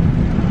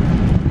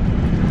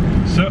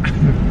 So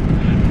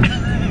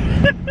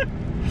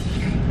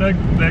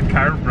that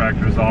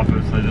chiropractor's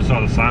office, I just saw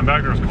the sign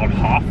back there, it's called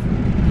Hoff.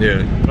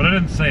 Yeah. But I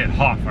didn't say it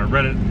Hoff. I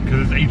read it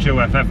because it's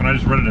H-O-F-F, and I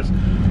just read it as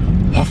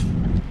Hoff.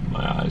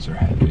 My eyes are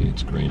heavy.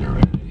 It's green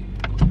already.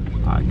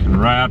 I can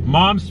wrap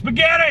Mom's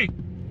spaghetti.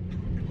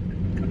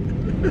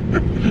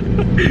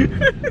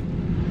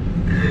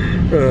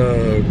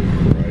 Oh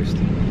Christ!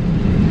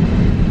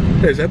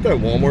 Hey, is that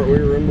Walmart we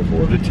were in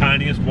before? The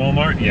tiniest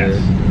Walmart, yes.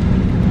 Yeah.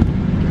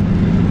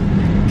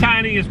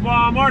 Tiniest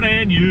Walmart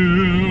and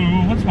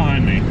you. What's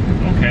behind me?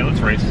 Okay, let's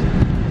race.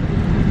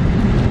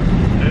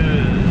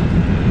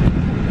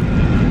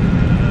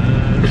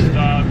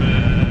 Stop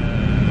it.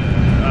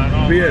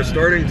 But yeah,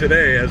 starting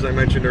today, as I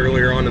mentioned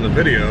earlier on in the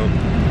video,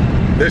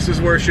 this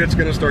is where shit's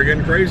gonna start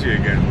getting crazy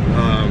again.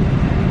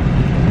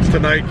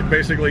 Tonight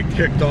basically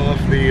kicked off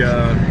the,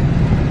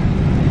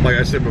 like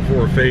I said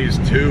before, phase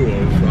 2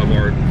 of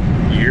our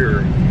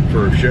year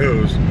for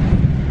shows,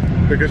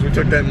 because we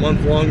took that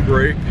month-long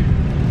break,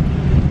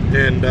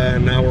 and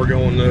now we're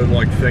going to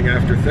like thing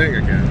after thing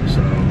again.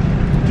 So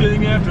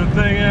thing after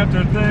thing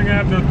after thing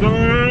after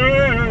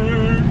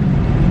thing.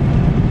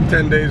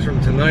 10 days from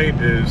tonight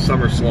is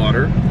Summer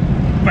Slaughter.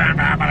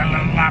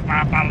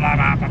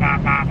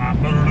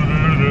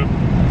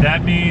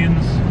 That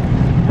means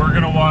we're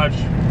gonna watch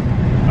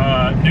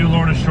new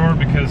Lorna Shore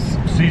because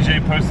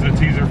CJ posted a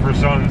teaser for a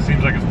song that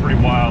seems like it's pretty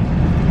wild,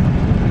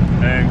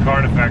 and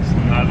Card Effects,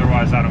 and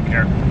otherwise I don't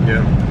care.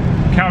 Yeah.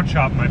 Cow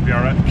Chop might be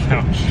alright.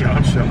 Cow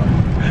Chop.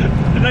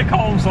 Did they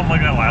call him something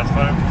like that last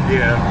time?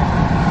 Yeah.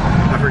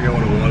 I forget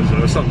what it was. It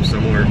was something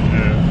similar.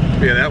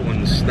 Yeah, that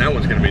one's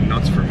gonna be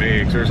nuts for me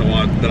because there's a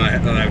lot that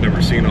I've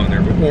never seen on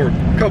there before.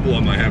 A couple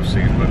of them I have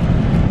seen, but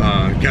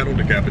Cattle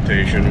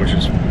Decapitation, which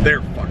is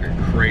they're fucking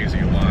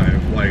crazy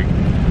live. Like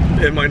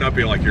it might not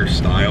be like your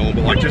style,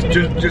 but like just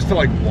to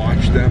like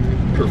watch them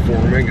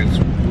performing, it's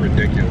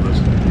ridiculous.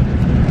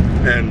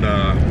 And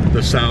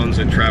the sounds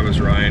that Travis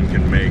Ryan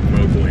can make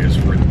vocally is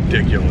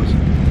ridiculous.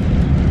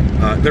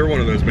 They're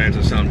one of those bands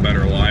that sound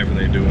better live than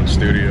they do in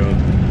studio.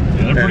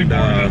 Yeah, they're pretty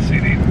boring on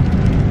CD.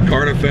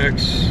 Card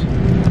Effects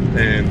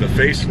and the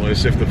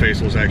Faceless, if the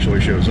Faceless actually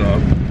shows up.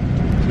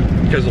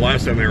 Because the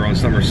last time they were on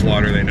Summer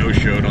Slaughter, they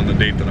no-showed on the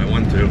date that I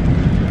went to.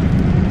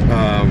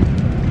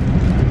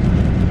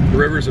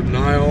 Rivers of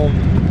Nile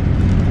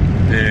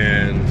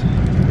and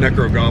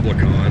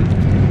Necrogoblicon.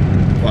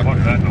 Fuck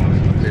that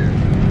noise. Yeah.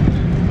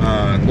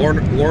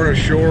 Lorna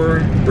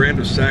Shore, Brand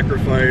of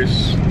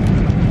Sacrifice,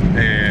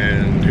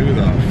 and who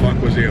the fuck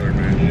was the other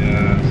band?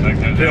 Yeah,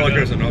 I feel like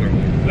there's another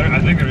one. I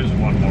think there is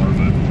one more,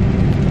 but...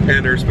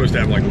 And they're supposed to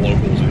have like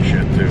locals and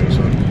shit too.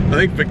 So I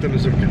think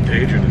Victims of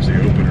Contagion is the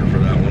opener for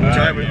that one, which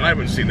I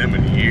haven't seen them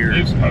in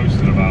years. They've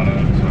posted about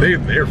it. So.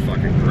 They're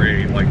fucking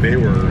great. Like I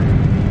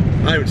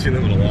haven't seen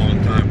them in a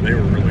long time. They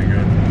were really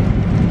good.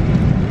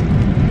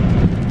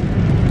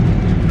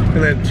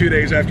 And then 2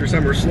 days after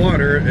Summer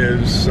Slaughter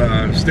is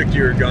Stick to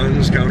Your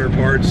Guns,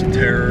 Counterparts,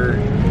 Terror,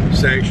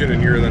 Sanction,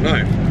 and Year of the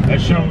Knife.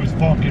 That show is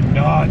fucking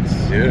nuts.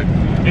 Yeah.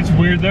 It's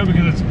weird though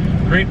because it's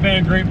great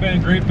band,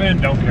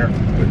 don't care.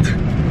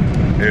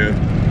 Yeah.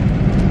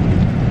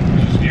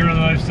 Just Year of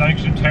the Knife,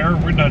 Sanction, Terror,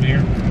 we're done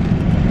here.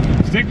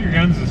 Stick to Your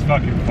Guns is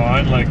fucking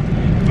fun, but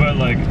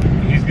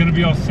he's gonna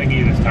be all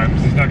singy this time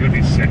because he's not gonna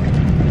be sick.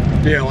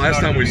 Yeah, last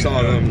time we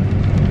saw them,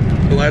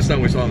 the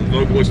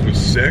vocalist was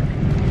sick.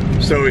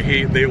 So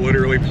they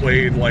literally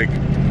played like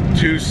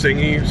 2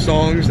 singy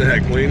songs that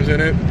had cleans in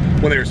it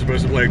when they were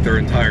supposed to play like their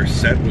entire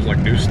set was like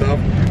new stuff,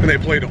 and they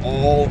played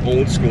all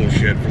old school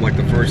shit from like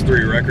the first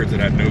 3 records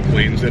that had no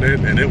cleans in it,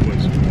 and it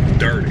was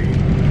dirty.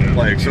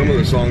 Like some of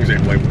the songs they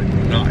played were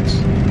nuts.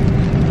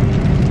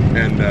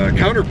 And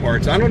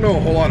Counterparts, I don't know a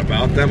whole lot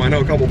about them. I know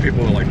a couple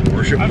people that like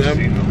worship them. I've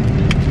seen them.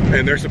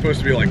 And they're supposed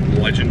to be like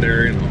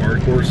legendary in the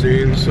hardcore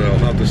scene, so I'll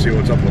have to see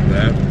what's up with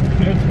that.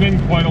 It's been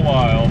quite a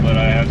while, but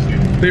I have seen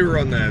them. They were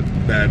on that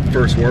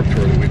first Warped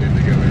Tour that we did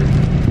together in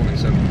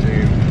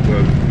 2017.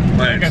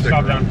 But I think I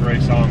stopped down for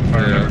a song, if I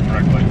remember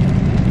correctly.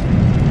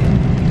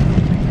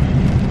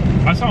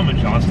 I saw them in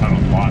Johnstown a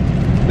lot.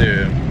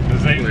 Yeah.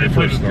 Because they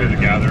played with me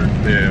together.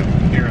 Yeah.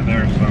 Here and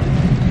there, so.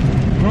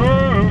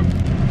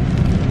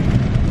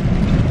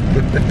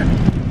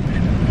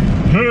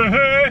 Hey,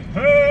 hey,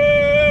 hey.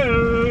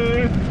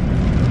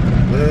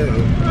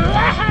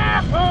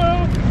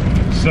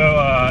 So,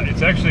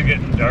 it's actually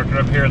getting darker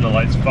up here and the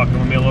light's fucking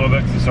with me a little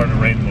bit because it's starting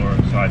to rain more.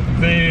 So I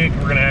think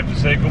we're going to have to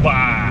say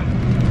goodbye.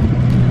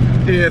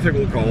 Yeah, I think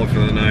we'll call it for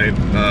the night.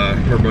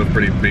 We're both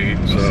pretty beat,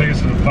 so. We'll see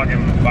us in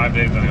fucking 5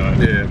 days anyway.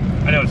 Yeah.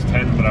 I know it's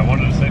 10, but I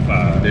wanted to say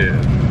 5.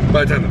 Yeah.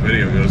 By the time the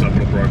video goes up,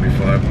 it'll probably be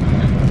 5.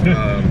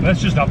 That's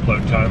just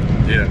upload time.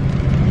 Yeah.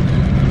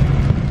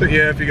 But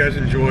yeah, if you guys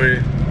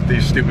enjoy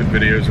these stupid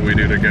videos that we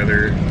do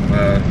together,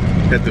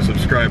 hit the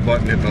subscribe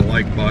button, hit the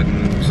like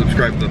button,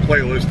 subscribe to the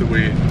playlist that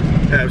we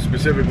have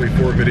specifically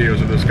for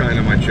videos of this kind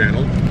on my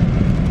channel,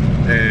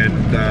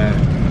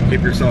 and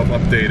keep yourself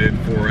updated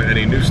for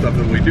any new stuff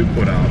that we do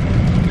put out.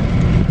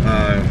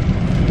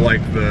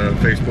 Like the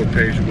Facebook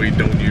page we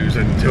don't use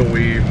until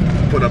we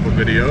put up a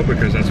video,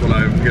 because that's what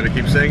I'm going to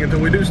keep saying until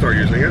we do start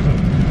using it.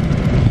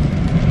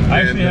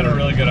 I actually had a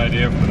really good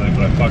idea for that,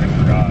 but I fucking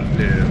forgot.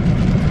 Yeah.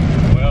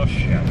 Well,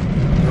 shit.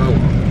 Oh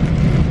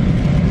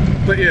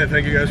well. But yeah,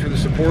 thank you guys for the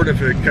support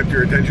if it kept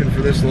your attention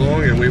for this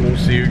long, and we will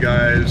see you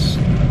guys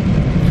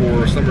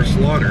for Summer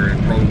Slaughter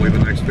in probably the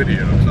next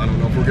video, because I don't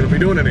know if we're going to be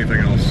doing anything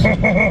else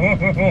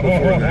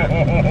before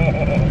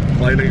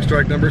that. Lightning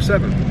strike number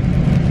 7.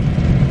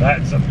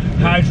 That's a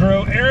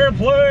hydro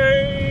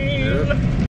airplane! Yeah.